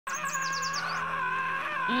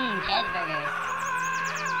Cheeseburger.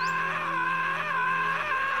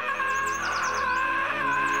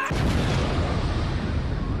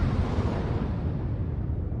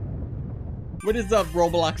 What is up,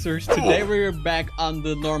 Robloxers? Today we're back on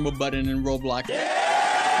the normal button in Roblox.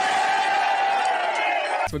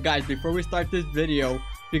 So guys, before we start this video,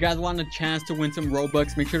 if you guys want a chance to win some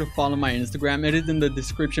Robux, make sure to follow my Instagram. It is in the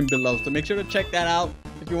description below, so make sure to check that out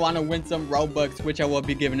if you want to win some Robux, which I will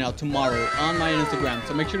be giving out tomorrow on my Instagram.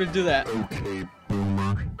 So make sure to do that. Okay,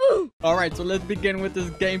 boomer. Alright, so let's begin with this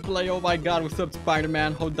gameplay. Oh my god, what's up,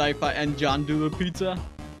 Spider-Man, Hodaifa, and John Doodle Pizza?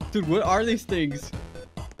 Dude, what are these things?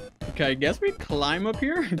 Okay, I guess we climb up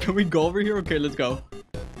here. Can we go over here? Okay, let's go.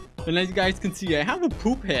 And as you guys can see, I have a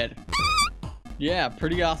poop head. Yeah,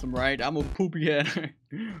 pretty awesome, right? I'm a poopy head.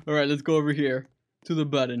 Alright, let's go over here to the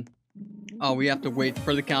button. Oh, we have to wait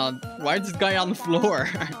for the count. Why is this guy on the floor?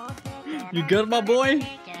 You good, my boy?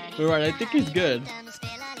 Alright, I think he's good.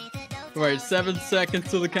 Alright, 7 seconds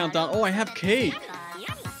to the countdown. Oh, I have cake.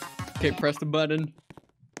 Okay, press the button.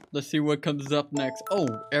 Let's see what comes up next. Oh,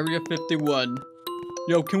 Area 51.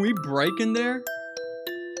 Yo, can we break in there?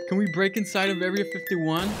 Can we break inside of Area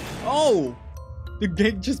 51? Oh! The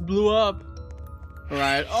gate just blew up.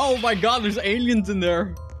 Alright. Oh my god, there's aliens in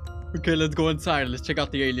there. Okay, let's go inside. Let's check out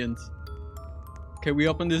the aliens. Okay, we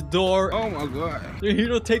open this door. Oh my god. They're here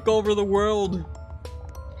to take over the world.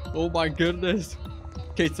 Oh my goodness.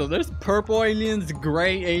 Okay, so there's purple aliens,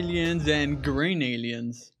 gray aliens, and green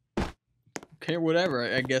aliens. Okay, whatever.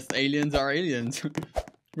 I guess aliens are aliens.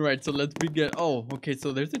 Right, so let's begin. Oh, okay,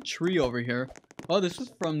 so there's a tree over here. Oh, this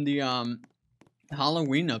was from the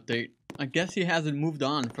Halloween update. I guess he hasn't moved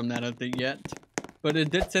on from that update yet. But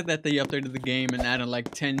it did say that they updated the game and added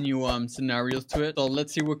like 10 new scenarios to it. So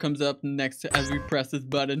let's see what comes up next as we press this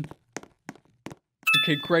button.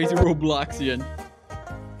 Okay, crazy Robloxian.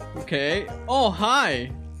 Okay. Oh,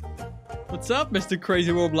 hi. What's up, Mr.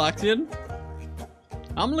 Crazy Robloxian?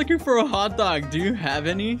 I'm looking for a hot dog. Do you have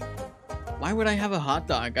any? Why would I have a hot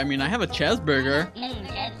dog? I mean, I have a cheeseburger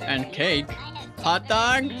and cake. Hot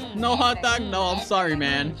dog? No hot dog? No, I'm sorry,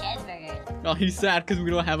 man. Oh, he's sad because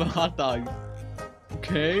we don't have a hot dog.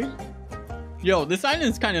 Okay. Yo, this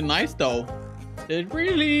island's kind of nice, though. It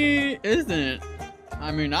really isn't.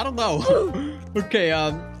 I mean, I don't know. Okay,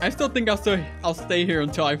 I still think I'll stay here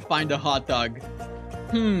until I find a hot dog.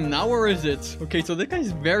 Now where is it? Okay, so this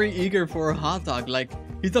guy's very eager for a hot dog. Like,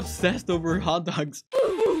 he's obsessed over hot dogs.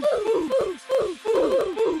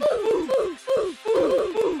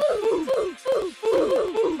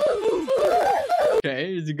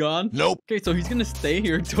 Okay, is he gone? Nope. Okay, so he's gonna stay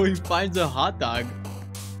here until he finds a hot dog.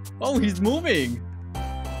 Oh, he's moving.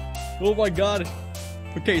 Oh my god.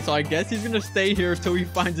 Okay, so I guess he's gonna stay here until he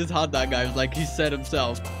finds his hot dog, guys, like he said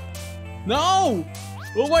himself. No!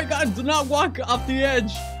 Oh my god, do not walk off the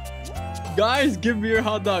edge. Guys, give me your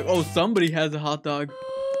hot dog. Oh, somebody has a hot dog.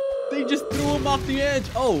 They just threw him off the edge.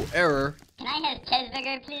 Oh, error. Can I have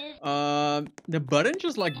cheeseburger, please? The button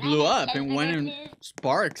just like blew up and went in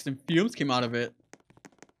sparks and fumes came out of it.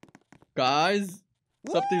 Guys,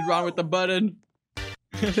 something's wrong with the button.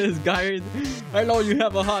 This guy, I know you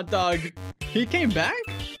have a hot dog. He came back?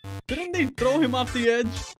 Didn't they throw him off the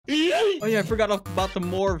edge? Oh yeah, I forgot about the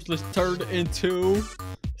morphs. Let's turn into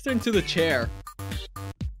the chair.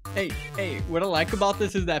 Hey, what I like about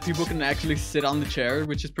this is that people can actually sit on the chair,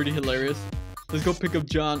 which is pretty hilarious. Let's go pick up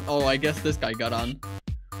John. Oh, I guess this guy got on.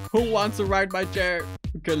 Who wants to ride my chair?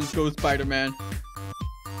 Okay, let's go, Spider-Man.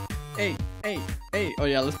 Hey. Oh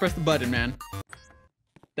yeah, let's press the button, man.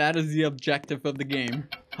 That is the objective of the game.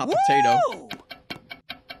 Hot potato.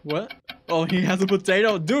 What? Oh, he has a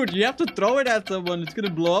potato. Dude, you have to throw it at someone. It's gonna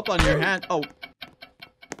blow up on your hand. Oh.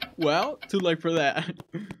 Well, too late for that.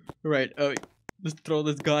 Right, let's throw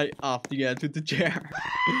this guy off the edge with the chair.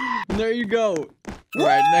 There you go.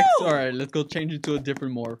 Alright, next. Alright, let's go change it to a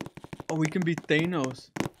different morph. Oh, we can be Thanos.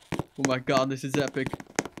 Oh my god, this is epic.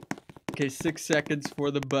 Okay, 6 seconds for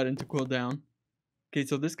the button to cool down. Okay,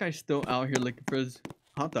 so this guy's still out here looking for his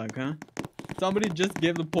hot dog, huh? Somebody just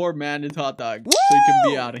give the poor man his hot dog so he can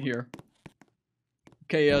be out of here.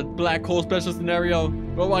 Okay, black hole special scenario.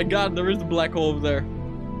 Oh my god, there is a black hole over there.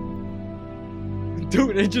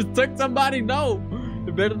 Dude, it just took somebody. No,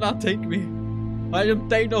 it better not take me. I am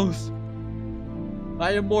Thanos.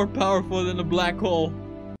 I am more powerful than a black hole.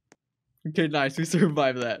 Okay, nice. We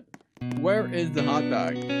survived that. Where is the hot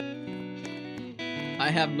dog? I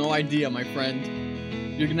have no idea, my friend.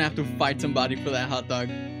 You're gonna have to fight somebody for that hot dog.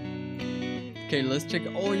 Okay, let's check.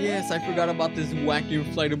 Oh yes, I forgot about this wacky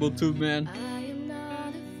inflatable tube, man.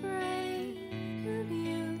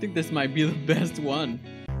 I think this might be the best one.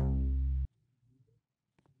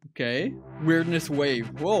 Okay. Weirdness wave.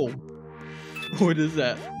 Whoa. What is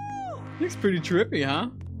that? Looks pretty trippy, huh?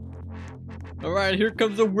 Alright, here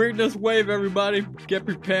comes the weirdness wave, everybody. Get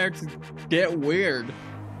prepared to get weird.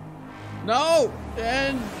 No!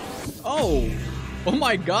 And... Oh! Oh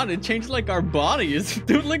my god, it changed like our bodies.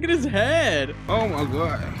 Dude, look at his head! Oh my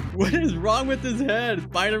god. What is wrong with his head?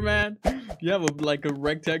 Spider-Man? You have like a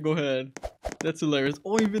rectangle head. That's hilarious.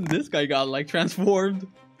 Oh, even this guy got like transformed.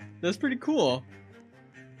 That's pretty cool.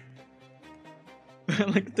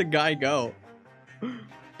 Look at the guy go.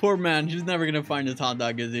 Poor man, he's never gonna find his hot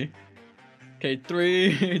dog, is he? Okay,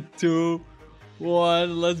 3, 2,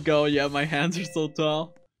 1, let's go. Yeah, my hands are so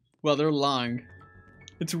tall. Well, they're long.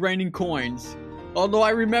 It's raining coins. Although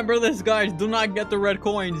I remember this, guys, do not get the red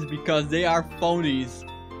coins because they are phonies.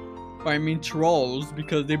 Or I mean trolls,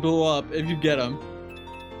 because they blow up if you get them.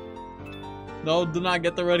 No, do not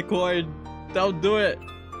get the red coin. Don't do it.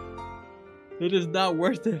 It is not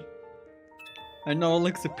worth it. I know it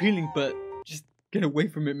looks appealing, but just get away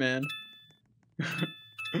from it, man.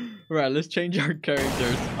 Alright, let's change our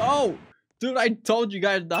characters. Oh! Dude, I told you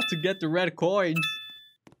guys not to get the red coins.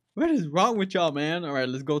 What is wrong with y'all, man? Alright,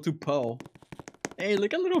 let's go to Poe. Hey,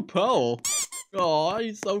 look at little Poe. Oh,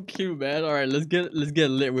 he's so cute, man. Alright, let's get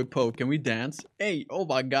lit with Poe. Can we dance? Hey, oh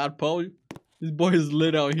my god, Poe. This boy is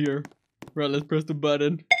lit out here. Right, let's press the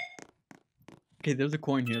button. Okay, there's a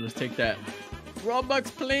coin here. Let's take that. Robux,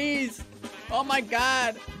 please. Oh my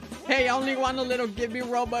god. Hey, I only want a little. Give me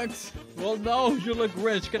Robux. Well, no, you look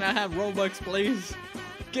rich. Can I have Robux, please?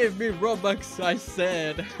 Give me Robux, I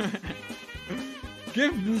said.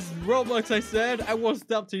 Give this Robux, I said. I won't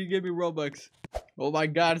stop till you give me Robux. Oh my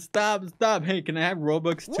god, stop, stop. Hey, can I have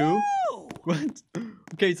Robux too? Woo! What?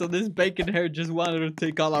 Okay, so this bacon hair just wanted to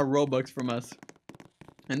take all our Robux from us.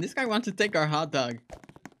 And this guy wants to take our hot dog.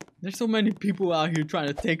 There's so many people out here trying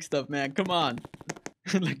to take stuff, man. Come on.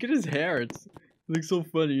 Look at his hair. It looks so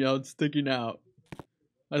funny, you know, it's sticking out.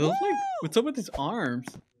 I don't like, what's up with his arms?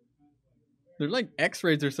 They're like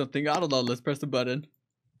x-rays or something. I don't know. Let's press the button.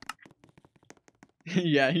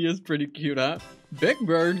 Yeah, he is pretty cute, huh? Big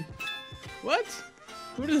Bird? What?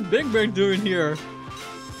 What is Big Bird doing here?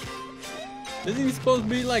 Isn't he supposed to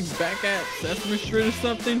be like back at Sesame Street or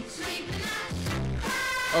something?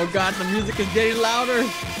 Oh god, the music is getting louder.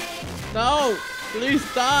 No, please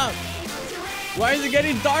stop. Why is it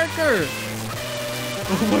getting darker?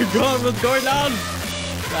 Oh my god, what's going on?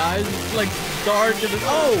 Guys, it's like dark and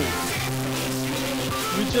oh!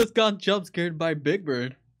 We just got jump scared by Big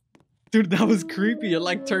Bird. Dude, that was creepy. It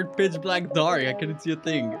like turned pitch black dark. I couldn't see a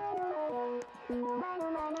thing.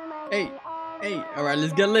 Hey, hey, alright,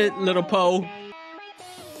 let's get lit, little Poe.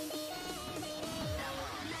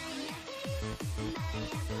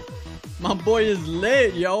 My boy is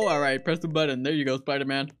lit, yo. Alright, press the button. There you go,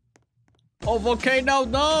 Spider-Man. Oh, volcano,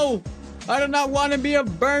 no! I do not want to be a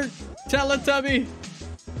burnt Teletubby.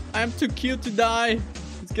 I am too cute to die.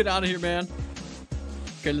 Let's get out of here, man.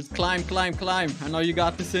 Okay, let's climb, climb, climb. I know you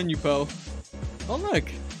got this in you, Poe. Oh, look.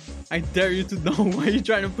 I dare you to know. Why are you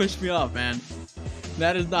trying to push me off, man?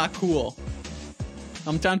 That is not cool.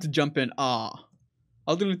 I'm trying to jump in. Ah.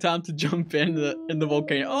 I was doing time to jump in the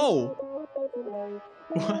volcano. Oh!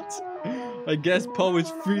 What? I guess Poe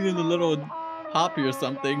is feeding a little hoppy or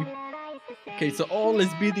something. Okay, so oh,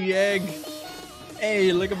 let's be the egg.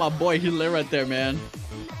 Hey, look at my boy. He lit right there, man.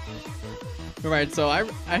 Alright, so I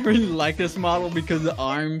really like this model because the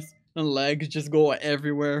arms and legs just go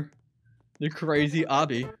everywhere. They're crazy.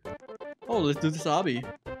 Obby. Oh, let's do this obby.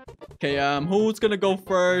 Okay, who's gonna go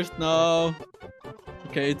first? No.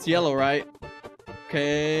 Okay, it's yellow, right?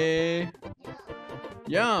 Okay.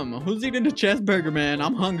 Yum. Who's eating the cheeseburger, man?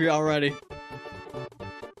 I'm hungry already.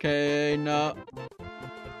 Okay, no.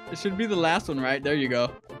 It should be the last one, right? There you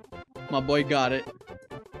go. My boy got it.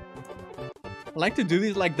 I like to do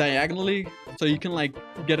these like diagonally so you can like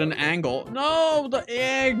get an angle. No, the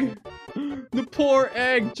egg. The poor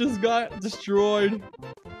egg just got destroyed.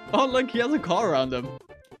 Oh, look, he has a car around him.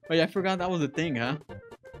 Oh yeah, I forgot that was a thing, huh?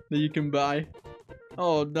 That you can buy.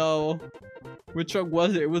 Oh no. Which truck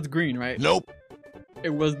was it? It was green, right? Nope. It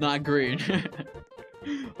was not green.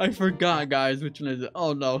 I forgot, guys. Which one is it?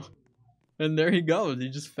 Oh no. And there he goes. He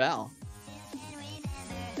just fell.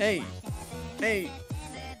 Hey. Hey.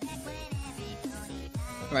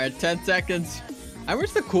 Alright, 10 seconds. I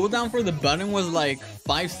wish the cooldown for the button was like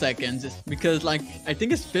 5 seconds. Because like, I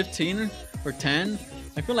think it's 15 or 10.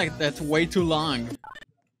 I feel like that's way too long.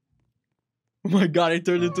 Oh my god, I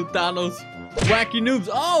turned into Thanos. Wacky noobs.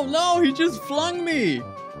 Oh no, he just flung me.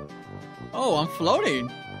 Oh, I'm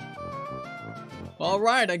floating.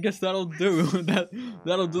 Alright, I guess that'll do.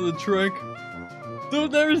 That'll do the trick.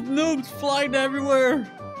 Dude, there's noobs flying everywhere.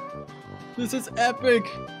 This is epic.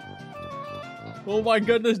 Oh my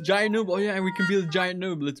goodness, giant noob. Oh yeah, we can be the giant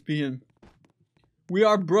noob. Let's be him. We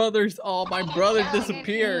are brothers. Oh, my brother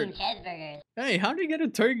disappeared. Hey, how did you get a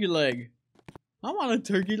turkey leg? I want a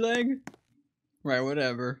turkey leg. Right,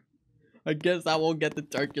 whatever. I guess I won't get the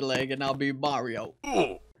turkey leg and I'll be Mario.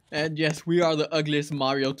 And yes, we are the ugliest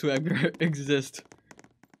Mario to ever exist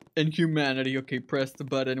in humanity. Okay, press the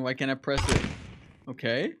button. Why can't I press it?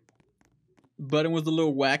 Okay. The button was a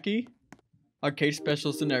little wacky. Arcade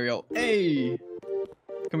special scenario. Hey!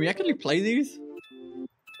 Can we actually play these?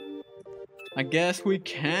 I guess we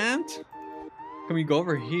can't. Can we go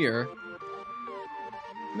over here?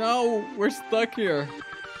 No, we're stuck here.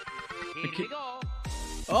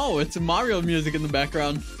 Oh, it's Mario music in the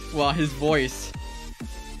background. Wow, his voice.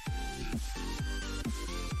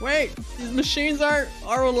 Wait, these machines are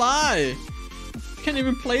a lie. Can't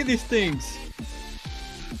even play these things.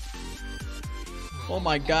 Oh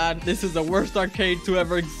my god, this is the worst arcade to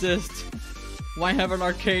ever exist. Why have an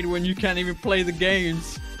arcade when you can't even play the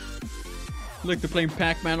games? Look, they're playing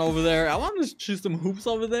Pac-Man over there. I want to shoot some hoops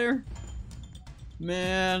over there.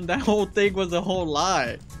 Man, that whole thing was a whole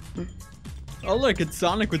lie. Oh look, it's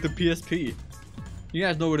Sonic with the PSP. You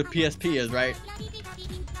guys know what a PSP is, right?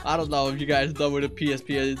 I don't know if you guys know what a PSP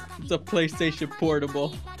is. It's a PlayStation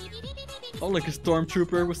Portable. Oh look, a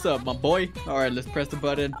Stormtrooper. What's up, my boy? Alright, let's press the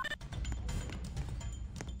button.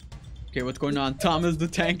 Okay, what's going on? Thomas the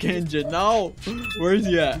Tank Engine. No! Where is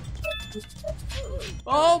he at?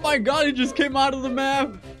 Oh my god, he just came out of the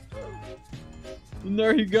map! And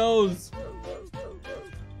there he goes.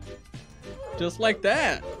 Just like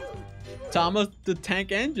that. Thomas the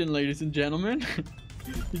Tank Engine, ladies and gentlemen.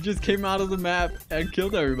 He just came out of the map and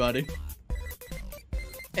killed everybody.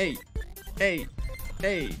 Hey, hey,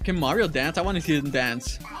 hey. Can Mario dance? I want to see him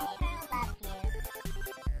dance.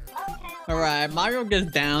 Alright, Mario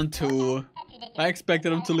gets down too. I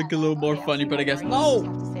expected him to look a little more funny, but I guess no!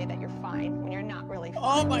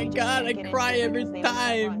 Oh my god, I cry every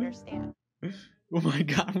time! Oh my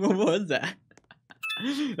god, what was that?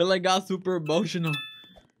 It like got super emotional.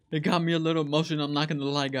 It got me a little emotional, I'm not gonna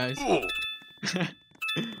lie, guys.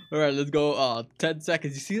 Alright, let's go 10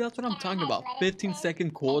 seconds. You see, that's what I'm talking about.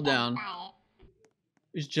 15-second cooldown.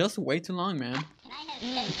 It's just way too long, man.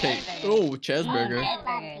 Okay. Oh, cheeseburger.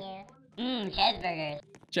 Cheeseburger.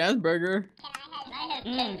 Cheeseburger.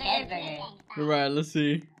 Cheeseburger. Alright, let's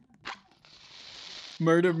see.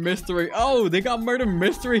 Murder mystery. Oh, they got murder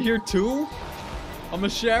mystery here too? I'm a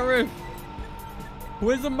sheriff. Who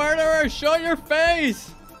is the murderer? Show your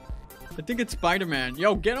face! I think it's Spider-Man.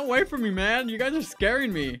 Yo, get away from me, man. You guys are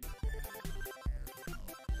scaring me.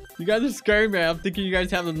 You guys are scaring me. I'm thinking you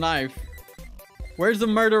guys have the knife. Where's the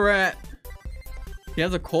murderer at? He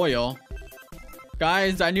has a coil.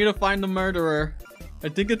 Guys, I need to find the murderer. I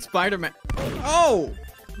think it's Spider-Man. Oh!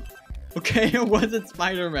 Okay, it wasn't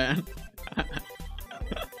Spider-Man.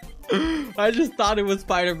 I just thought it was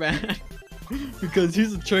Spider-Man. Because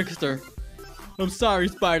he's a trickster. I'm sorry,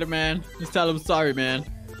 Spider-Man. Just tell him sorry, man.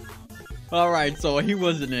 Alright, so he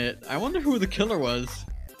wasn't it. I wonder who the killer was.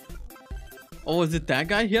 Oh, is it that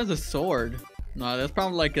guy? He has a sword. No, that's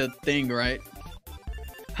probably like a thing, right?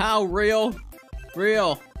 How? Real?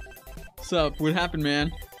 Real? What's up? What happened,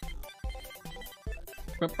 man?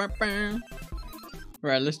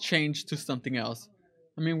 Alright, let's change to something else.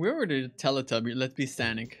 I mean, we're already a Teletubby. Let's be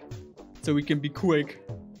Sonic. So we can be quick.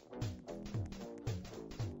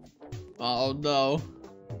 Oh no.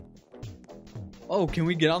 Oh, can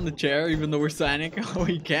we get on the chair even though we're Sonic? Oh,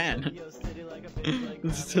 we can.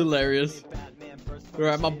 This is hilarious.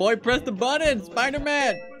 Alright, my boy, press the button!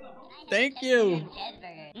 Spider-Man! Thank you!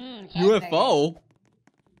 UFO?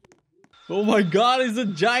 Oh my god, it's a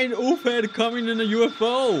giant oof head coming in a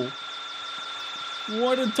UFO!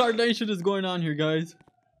 What in tarnation is going on here, guys?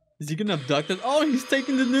 Is he gonna abduct us? Oh, he's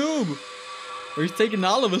taking the noob! Or he's taking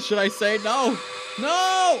all of us, should I say? No!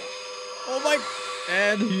 No! Oh my...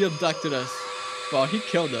 And he abducted us. Well, he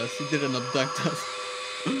killed us. He didn't abduct us.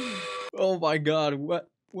 Oh my god, what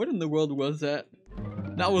in the world was that?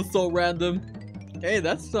 That was so random. Hey,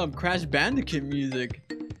 that's some Crash Bandicoot music.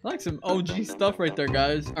 I like some OG stuff right there,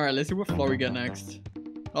 guys. Alright, let's see what floor we get next.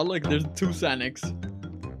 Oh look, there's 2 Sonics.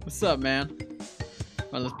 What's up, man?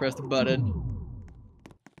 Alright, let's press the button.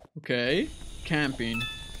 Okay. Camping.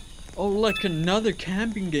 Oh look, another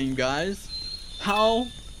camping game, guys. How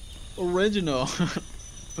original.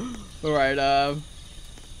 Alright,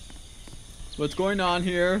 what's going on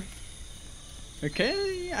here?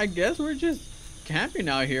 Okay, I guess we're just camping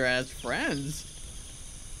out here as friends.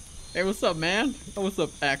 Hey, what's up, man? Oh, what's up,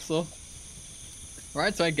 Axel?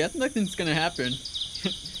 Alright, so I guess nothing's gonna happen.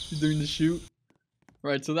 He's doing the shoot.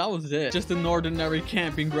 Right, so that was it. Just an ordinary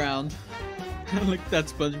camping ground. Look at that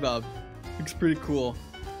SpongeBob. Looks pretty cool.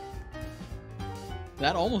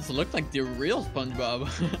 That almost looked like the real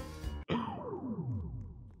SpongeBob.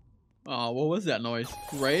 Oh, what was that noise?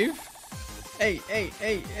 Rave? Hey,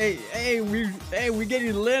 we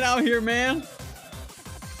getting lit out here, man.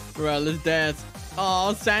 Right, let's dance.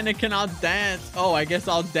 Oh, Santa cannot dance. Oh, I guess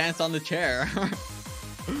I'll dance on the chair.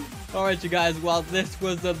 Alright, you guys, well, this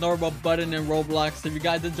was the normal button in Roblox. If you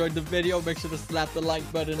guys enjoyed the video, make sure to slap the like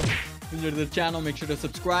button. If you're new to the channel, make sure to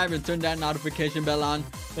subscribe and turn that notification bell on.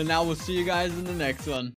 And now we'll see you guys in the next one.